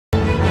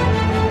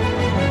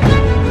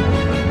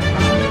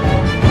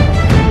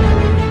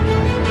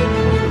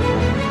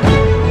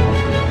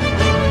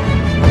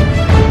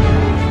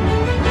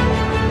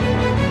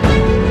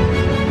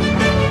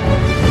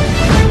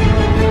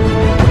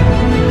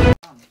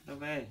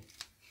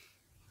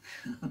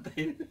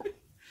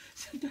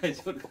Trời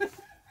suốt.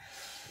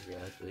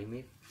 Giờ tưới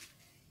miết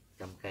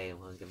 100 cây hơn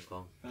 100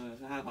 con.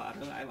 Hai quả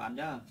thôi ai bán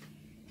chứ.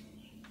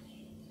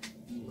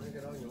 Mấy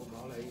cái đó nhổ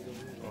bỏ lại luôn.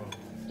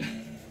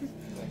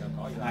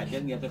 Lại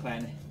chuyên nghiệp tôi khỏe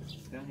này.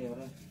 Không hiểu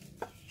đâu.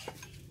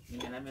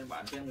 Ngày nay mình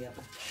bán chuyên nghiệp.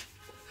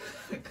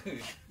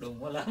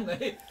 Đúng quá lắm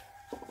đấy.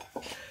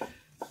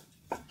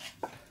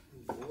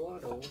 Vúa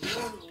đồ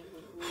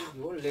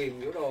vúa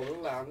liềm vúa đồ nó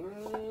làm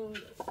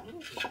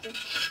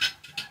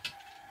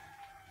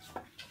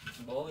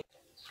Bố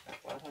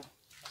quá thôi.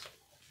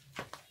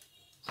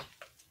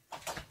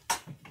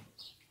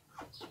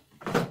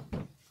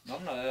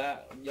 Ngon rồi,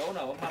 dấu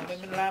nào mà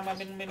mình làm mà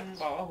mình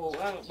bỏ hũ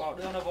bỏ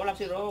đường nó vô làm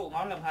siro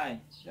ngon làm hay.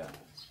 Dạ.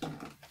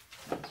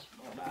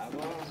 Bỏ đá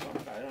vô bỏ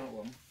cái nó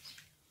uống.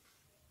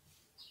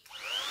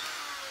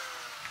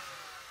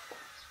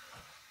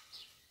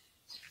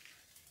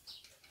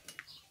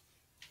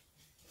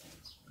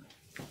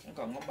 Nó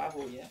còn ngón 3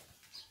 hũ vậy.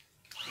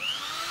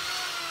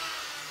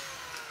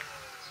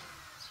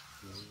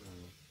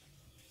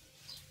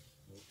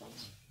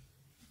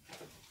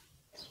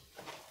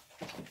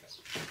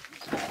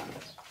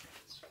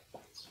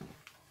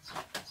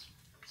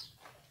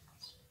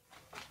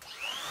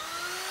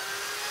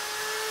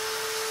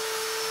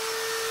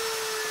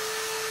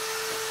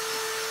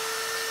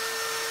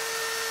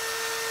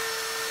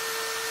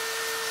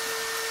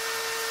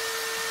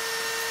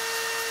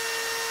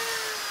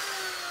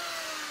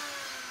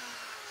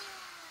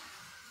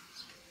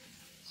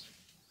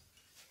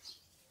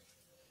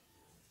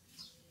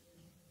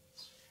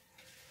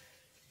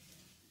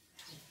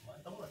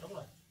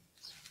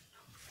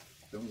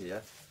 Đúng gì á?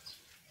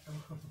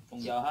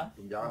 Cùng giờ hả?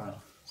 Cùng gió hả?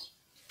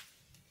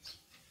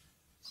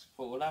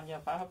 Phụ làm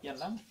cho phá hấp dẫn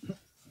lắm.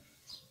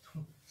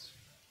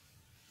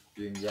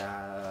 Chuyên gia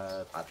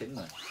thả thính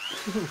mà.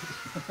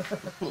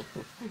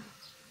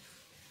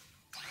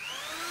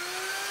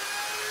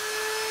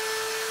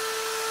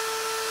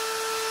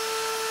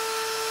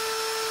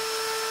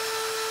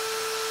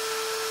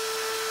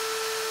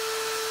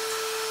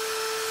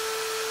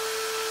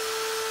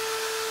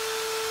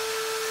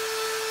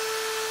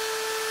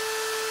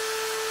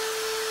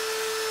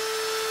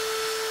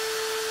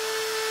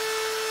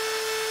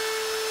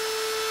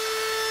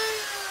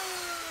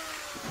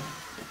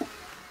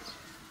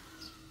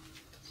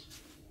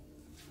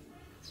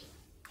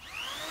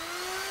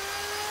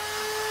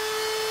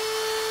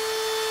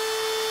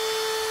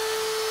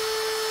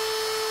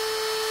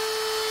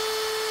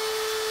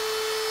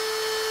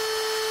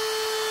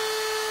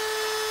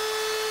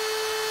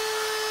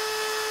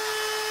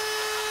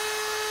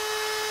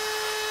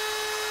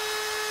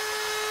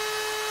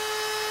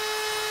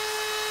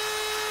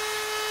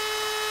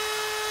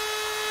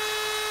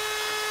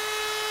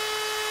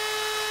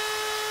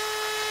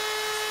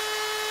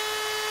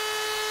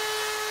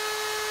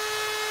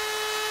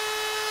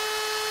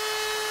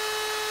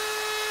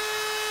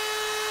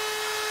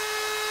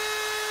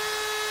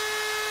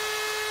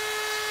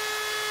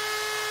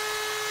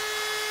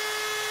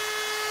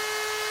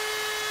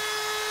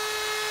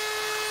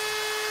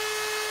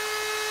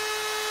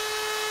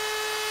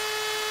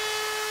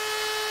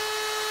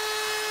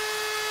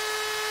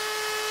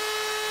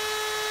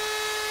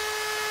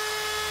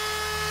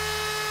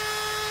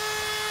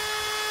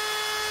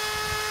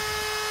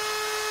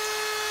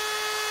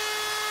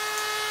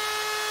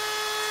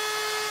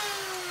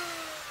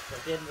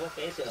 Tiên mua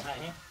cái sữa hay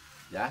hết.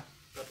 Dạ.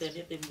 Có tiên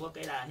biết tìm mua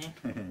cái đà hết.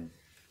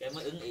 Cái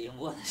mới ứng ý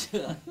mua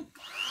sữa.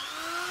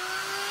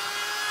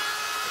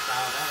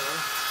 Tao đó rồi.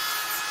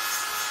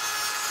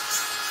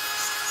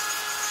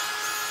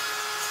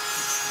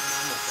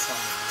 Nó một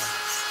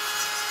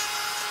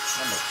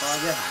có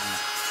giới hạn.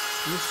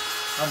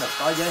 Nó một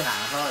có giới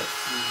hạn thôi.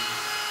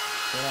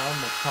 Cái đó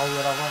một khâu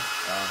vô đâu không?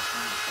 Tại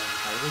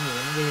cái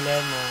nhiều nó đi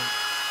lên mà.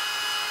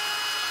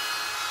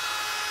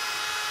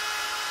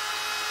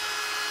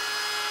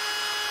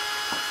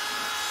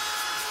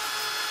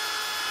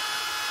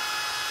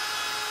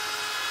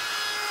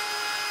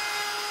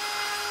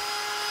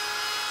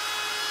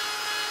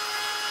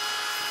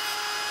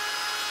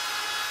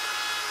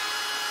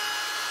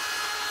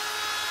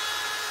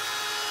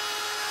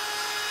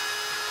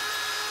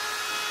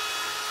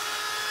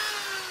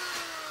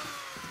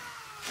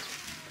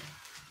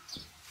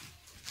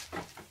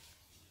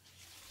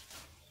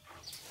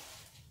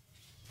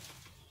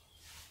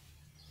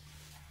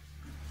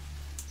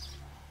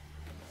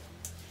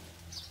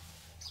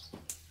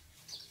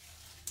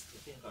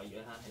 Có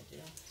giới hạn hết chứ.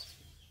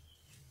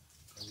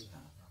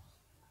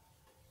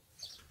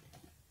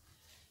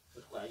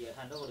 Kết quả giới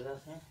hạn đâu được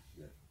hết.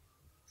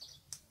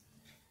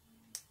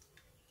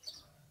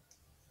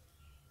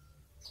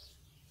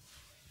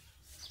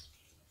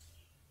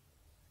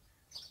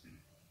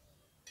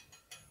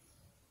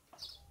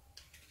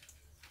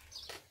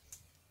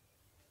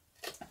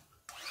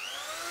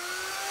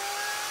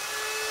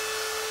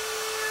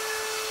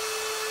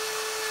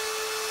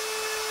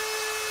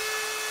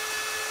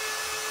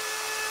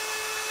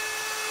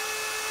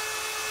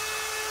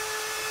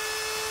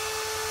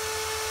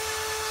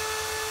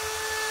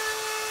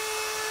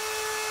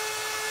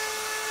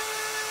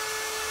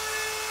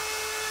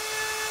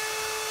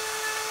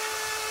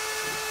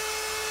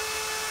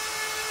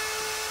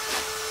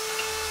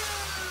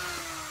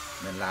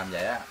 làm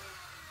vậy á,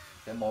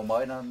 cái mô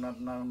mới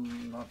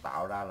nó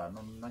tạo ra là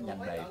nó nhanh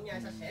này.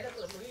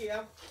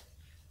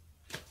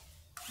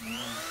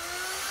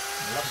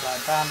 Lắp lại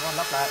tan con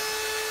lắp lại.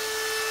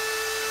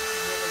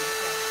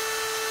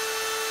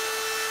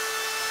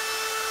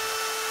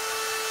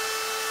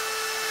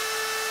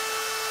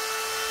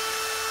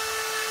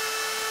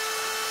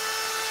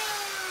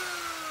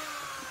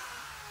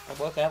 Có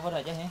bữa kéo với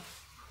rồi chứ hả?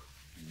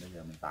 Bây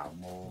giờ mình tạo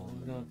mô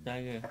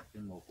Chơi kìa. cắt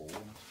cái mô cũ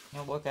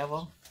Nó bữa kéo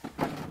không?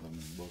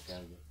 mình bô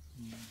keo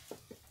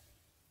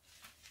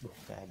vô.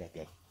 Cái đẹp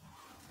vậy.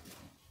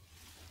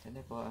 Thế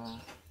này có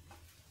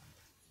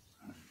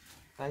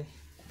đây.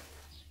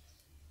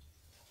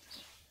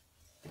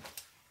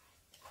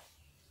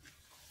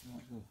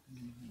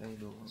 Đây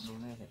đồ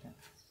này thật á.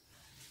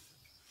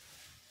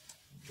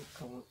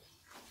 Không.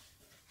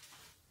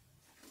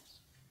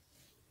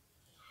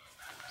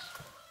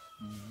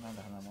 Nó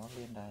đã là món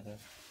liên đài được.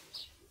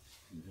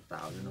 Mình phải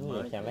tạo cho nó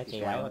mới. Chào lấy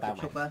cây quái của tao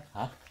xúc á.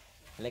 hả?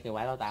 Lấy cây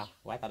quái của tao,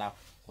 quái tao đâu?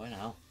 Quái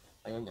nào?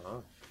 Quái nhỏ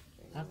nhỏ.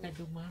 Hết cái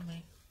chú má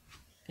mày.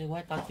 Cái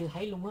quái tao chưa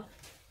thấy luôn á.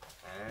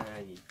 À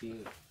gì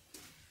chưa?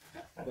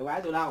 Cây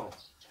quái tôi đâu?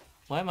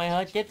 Quái mày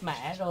hơi chết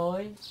mẹ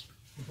rồi.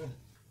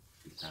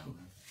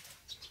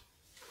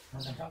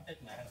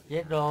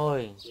 Chết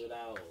rồi. Chưa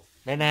đâu.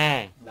 Đây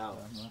nè. Đâu?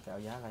 Nó kéo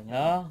giá lại nhá.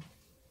 Đó.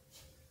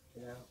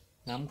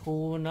 Ngắm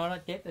khu nó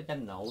chết ở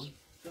trên nội.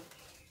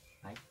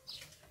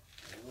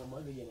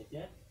 Mới đưa về là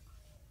chết.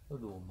 Có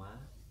đùa má.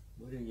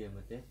 Mới đưa về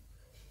mà chết.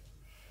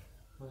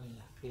 Ôi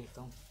là kia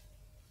không.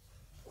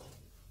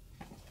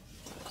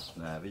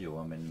 Là ví dụ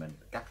mà mình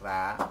cắt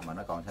ra mà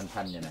nó còn xanh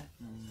xanh vậy nè.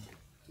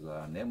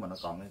 Rồi nếu mà nó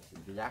còn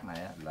cái giác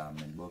này á, là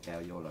mình bôi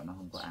keo vô là nó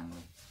không có ăn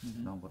luôn,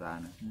 nó không có ra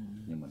nữa.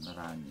 Nhưng mình nó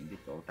ra những cái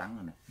chỗ trắng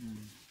này nè.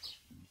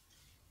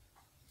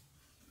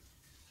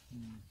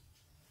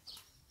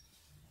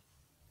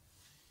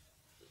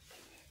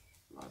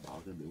 Loại bỏ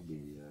cái biểu bì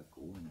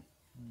cũ này nè.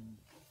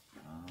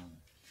 Đó.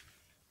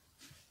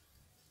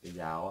 Cái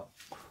dao á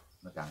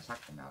nó càng sắc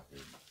càng nào thì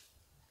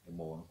cái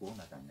mô nó cuốn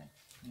là càng nhanh.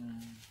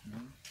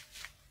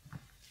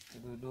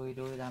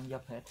 Đuôi làm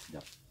dập hết.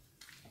 Dập.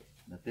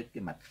 Nó tích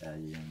cái mạch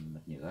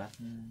nhựa.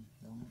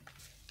 Đúng.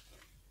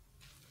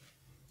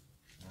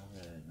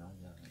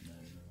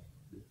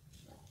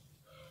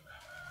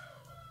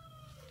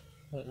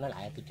 Nói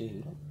lại tôi chưa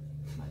hiểu lắm.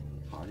 Mày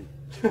khỏi đi.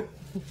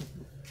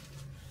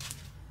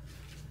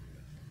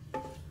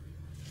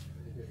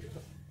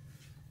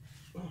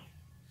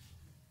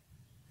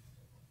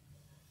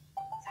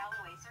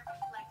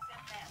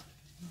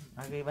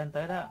 Ghi bên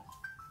tới đó.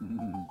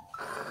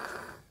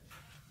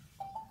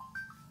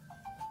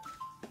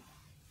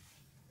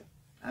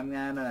 Em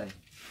Nga ơi.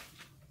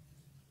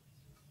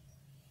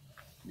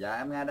 Dạ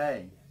em Nga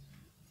đây.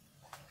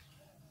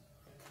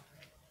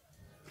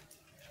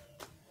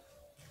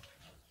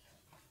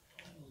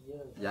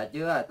 Dạ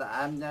chưa,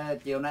 em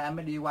chiều nay em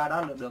mới đi qua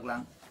đó được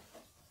lần.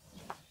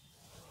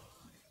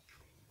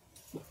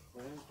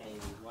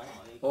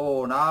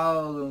 Ồ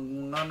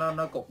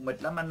nó cục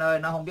mịch lắm anh ơi,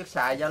 nó không biết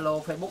xài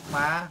Zalo Facebook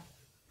mà.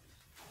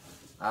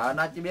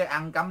 Nó chỉ biết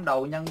ăn cắm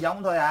đầu nhân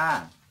giống thôi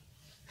à.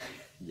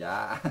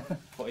 Dạ.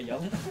 Phổi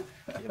giống.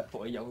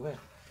 Phổi giống thôi.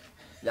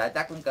 Dạ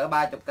chắc cũng cỡ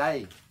 30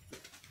 cây.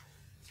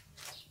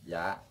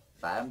 Dạ,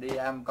 tại em đi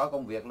em có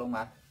công việc luôn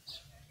mà.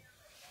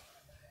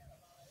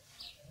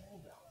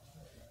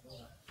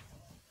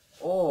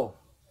 Ồ,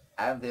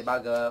 em thì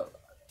 3G.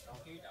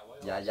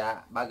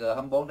 Dạ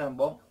 3G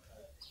 24/24.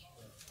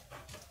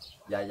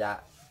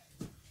 Dạ.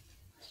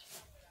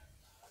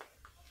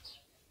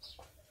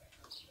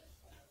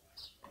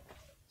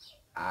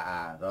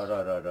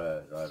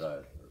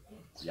 Rồi.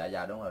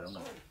 Dạ đúng rồi.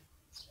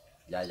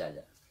 Dạ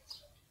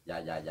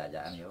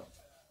em hiểu.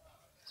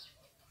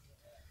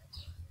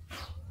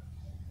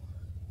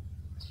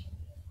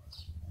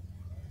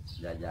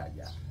 Dạ.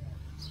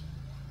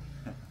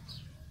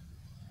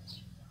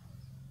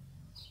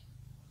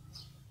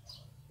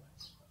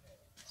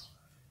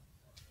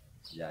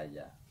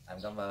 Dạ em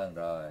cảm ơn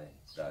rồi.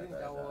 Dạ.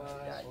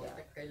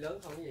 Cây lớn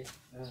không cái gì?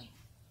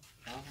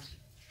 Đó.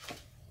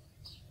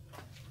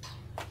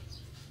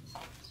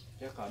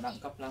 Chứ khỏi đẳng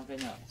cấp lắm cái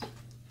nhỏ.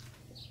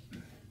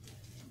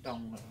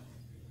 Trồng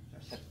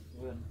sạch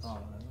vườn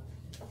còn nữa.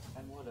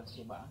 Anh mua được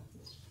thì bán.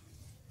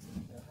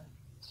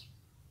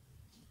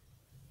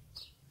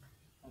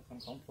 Còn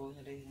phóng phu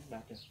như đi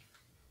đạt được.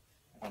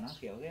 Còn nó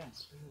kiểu cái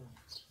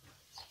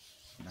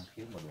Năng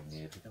khiếu mà đồ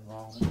nghề thì nó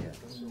ngon lắm kìa.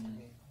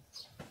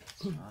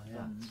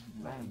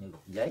 Như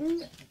giấy.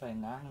 Phải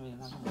ngã mình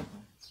làm được.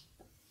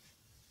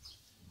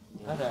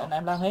 Rồi anh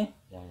em làm đi.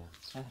 Dạ.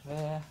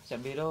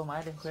 Chuẩn bị đâu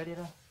máy đi khuya đi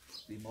đâu.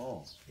 Đi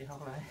mô. Đi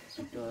học lại.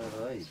 Trời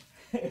ơi.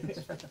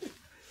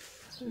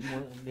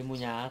 Đi mua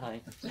nhà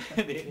thầy.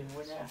 đi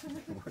mua nhà.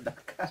 Mua đất.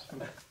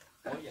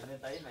 Ủa giờ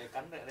nên thấy mày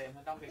cắn lại đây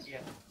nó trong cái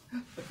kia.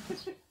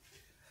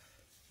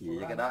 Vì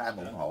cái đó em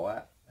ủng hộ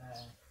á.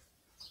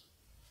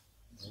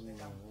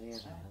 Nghe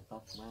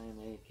tóc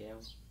mai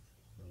keo.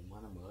 Rồi má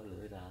nó mở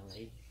lưỡi ra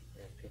lấy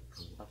cái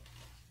phần tóc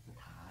nó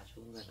thả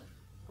xuống ra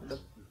rồi.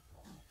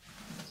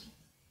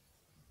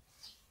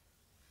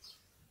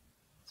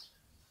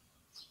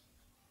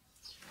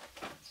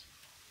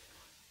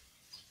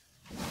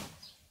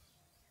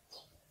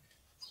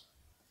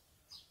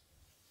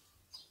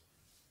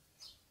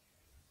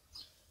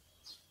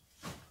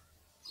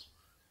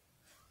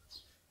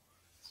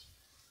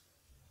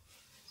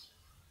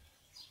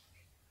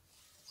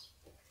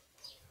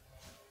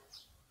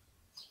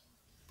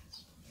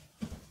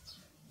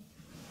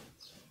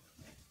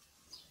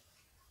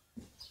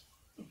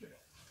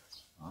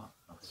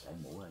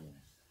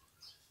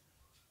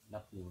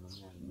 nhiều lắm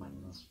nha,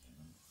 mạnh lắm.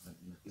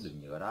 Cái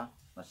đường nhựa đó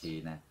nó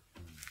xì nè,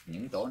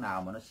 những chỗ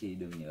nào mà nó xì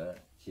đường nhựa,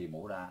 xì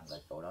mũ ra là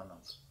chỗ đó nó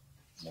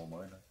mua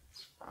mới nó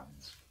tạm.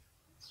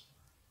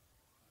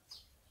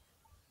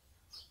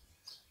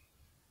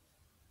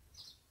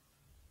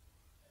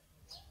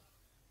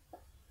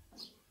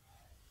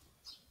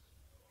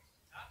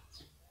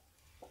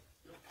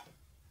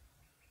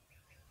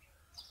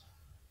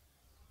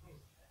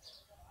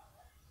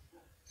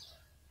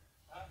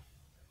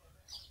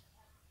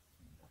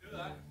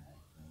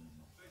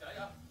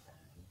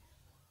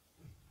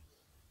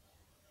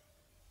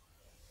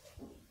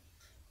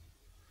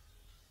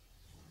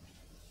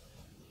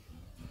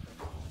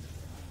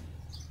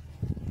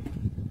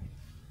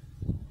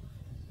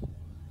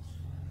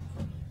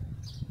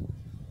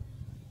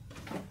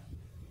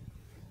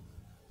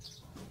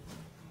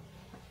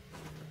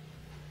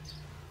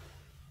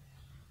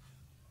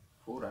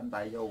 Phú rảnh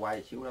tay vô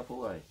quay xíu đó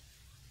Phú ơi.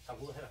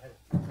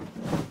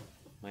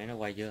 Máy nó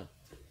quay chưa?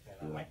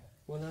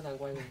 Của nó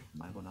đang quay.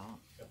 Máy của nó.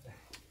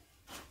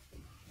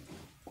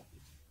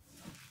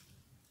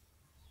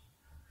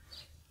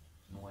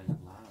 Nó quay lắc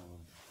lá rồi.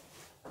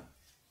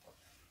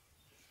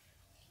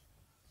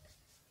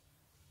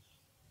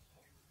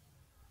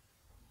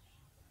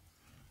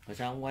 Rồi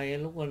sao không quay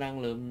lúc nó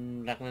đang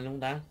lượm rặt lên không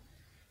ta?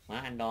 Mà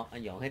anh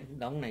dọn hết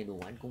đống này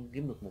đủ anh cũng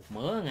kiếm được một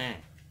mớ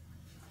nha.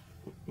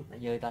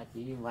 Nãy giờ ta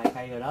chỉ vài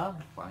cây rồi đó.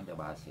 Khoan cho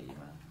bà xì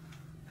mà.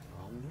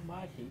 Không,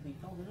 ba chị thì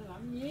không nó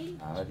làm gì?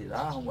 Thì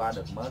đó hôm qua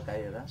được mớ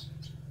cây rồi đó.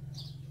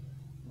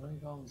 Mới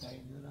có một cây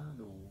nữa đó,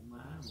 đủ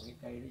má, mấy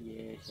cây nó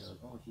về sợ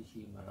có một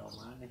xì mà rau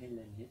má nó hết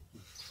lên hết.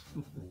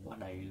 Đủ má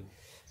đầy luôn.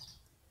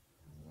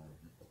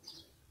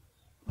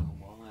 Không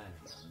bỏ ai.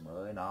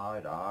 Mới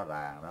nói rõ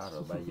ràng đó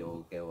rồi bay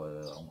vô kêu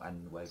rồi ông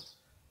anh quay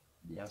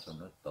giáo cho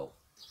nó tụt.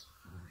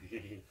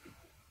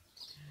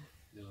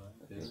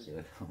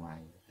 Chữa không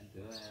ai. Anh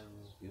tưởng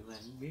em kiểu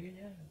anh không biết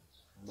chứ.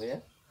 Không biết.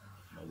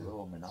 Mà bữa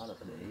hôm mày nói là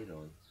có để ý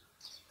rồi.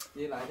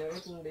 Chia lại cho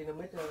ít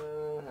dynamit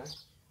hả?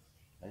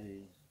 Đấy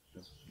đi,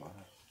 bỏ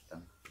ra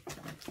chân.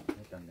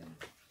 Cái chân này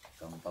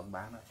còn Tấn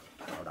bán đó,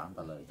 bảo đảm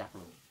tao lời chắc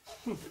luôn.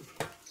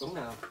 Đúng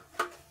nào?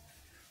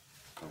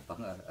 Còn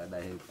Tấn ở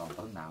đây còn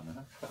Tấn nào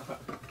nữa?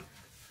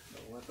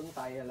 Đồ Tuấn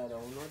Tây hay là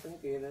đồ nói Tuấn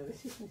kia đó.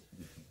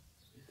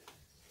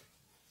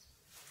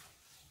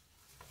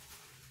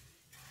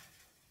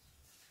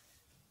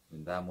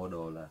 Người ta mua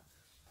đồ là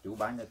chú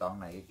bán cho con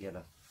này cái kia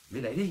rồi.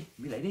 Mỹ lại đi,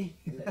 Mỹ lại đi.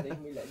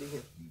 Mỹ lại đi.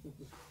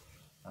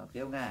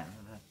 Kéo nga.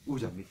 Ui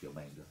giời, cái kiểu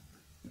này được.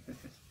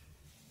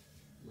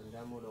 Mình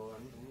ra mua đồ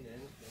anh cũng vậy.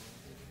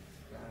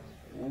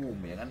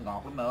 Miệng anh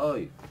ngọt lắm mẹ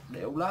ơi,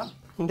 đểu lắm.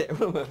 Đểu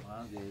lắm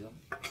mà. Ghê lắm.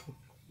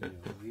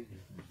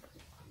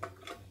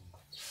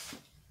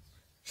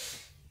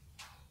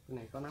 Cái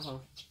này có nắp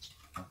không?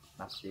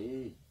 Nắp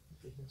chi,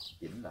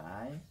 chỉnh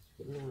lại.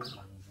 Chỉnh luôn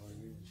bằng thôi.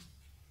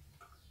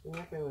 Cái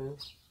nắp đây mà.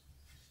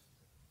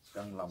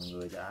 Cân lòng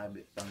người cho ai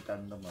biết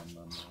cân đâu mà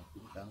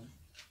 9 cân.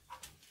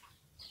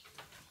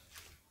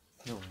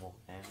 Dùng một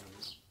hạng.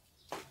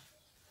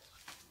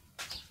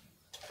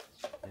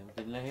 Em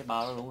tính lấy cái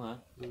bao đó luôn hả?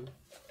 Ừ.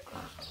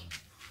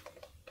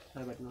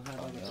 2 bịch nữa,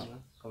 2-3 bịch nữa.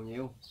 Còn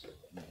nhiều.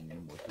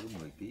 Mỗi thứ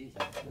 10 kg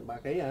sao? 3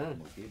 kg hả?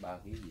 10 kg 3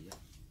 kg gì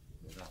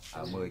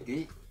á? 10 kg,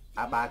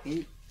 3 kg,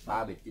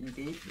 3 bịch 9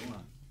 kg đúng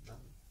rồi.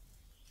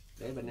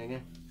 Để bình này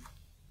nha.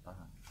 Đó.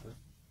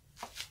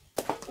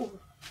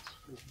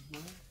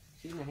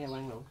 Xíu này heo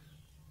ăn luôn.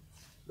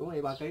 Đúng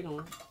rồi 3 kg luôn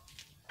á.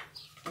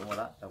 Đúng rồi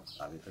đó,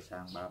 tại vì tôi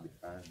sang 3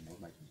 bịch 3, mỗi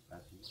bịch 3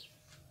 kg.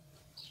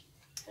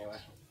 Heo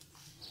ăn.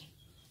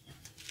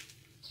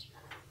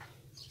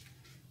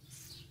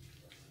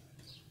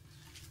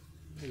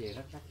 Cái gì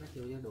rắc vô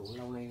chứ đủ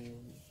lâu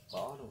nay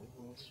bỏ rồi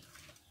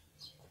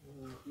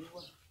yếu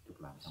quá. Chụp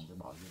làm xong cái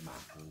bỏ với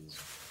bạc thì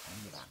đánh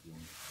với bạc luôn.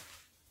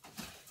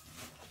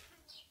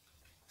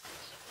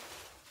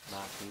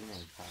 3 kg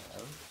này xài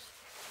ớt.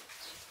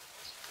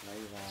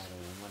 Lấy ra rồi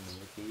mà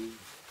nửa ký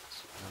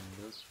 5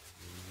 nước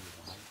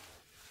phải.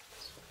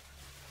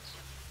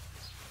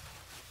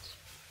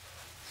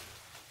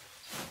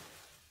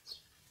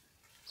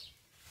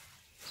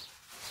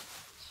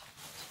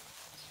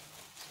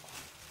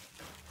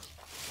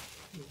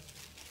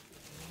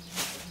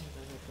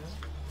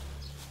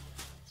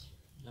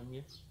 Làm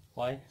gì?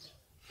 Quay.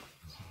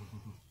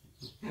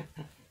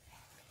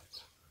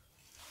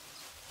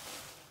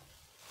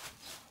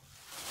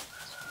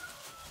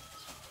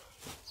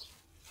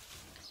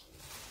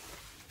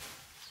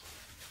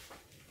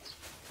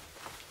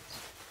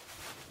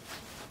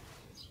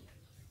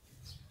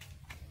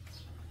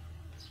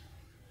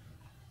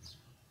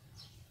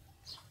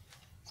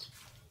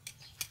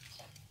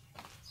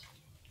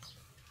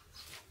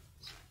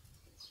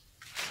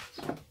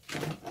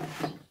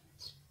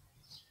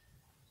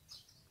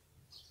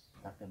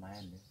 Tắt cái máy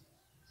anh đi.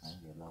 Nãy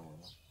giờ lâu rồi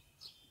đó.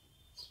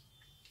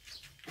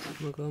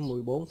 Nó có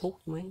 14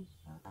 phút mấy.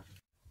 Tắt.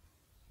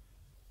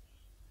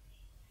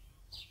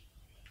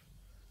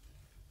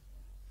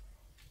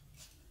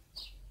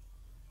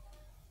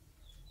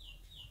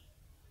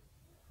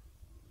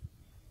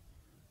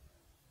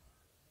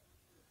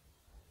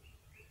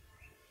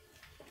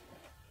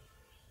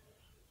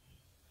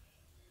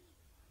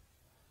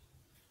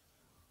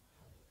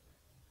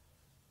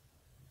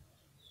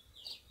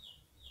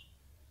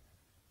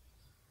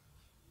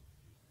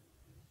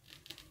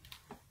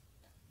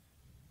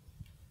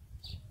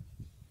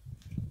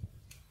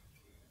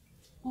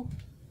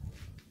 Ú.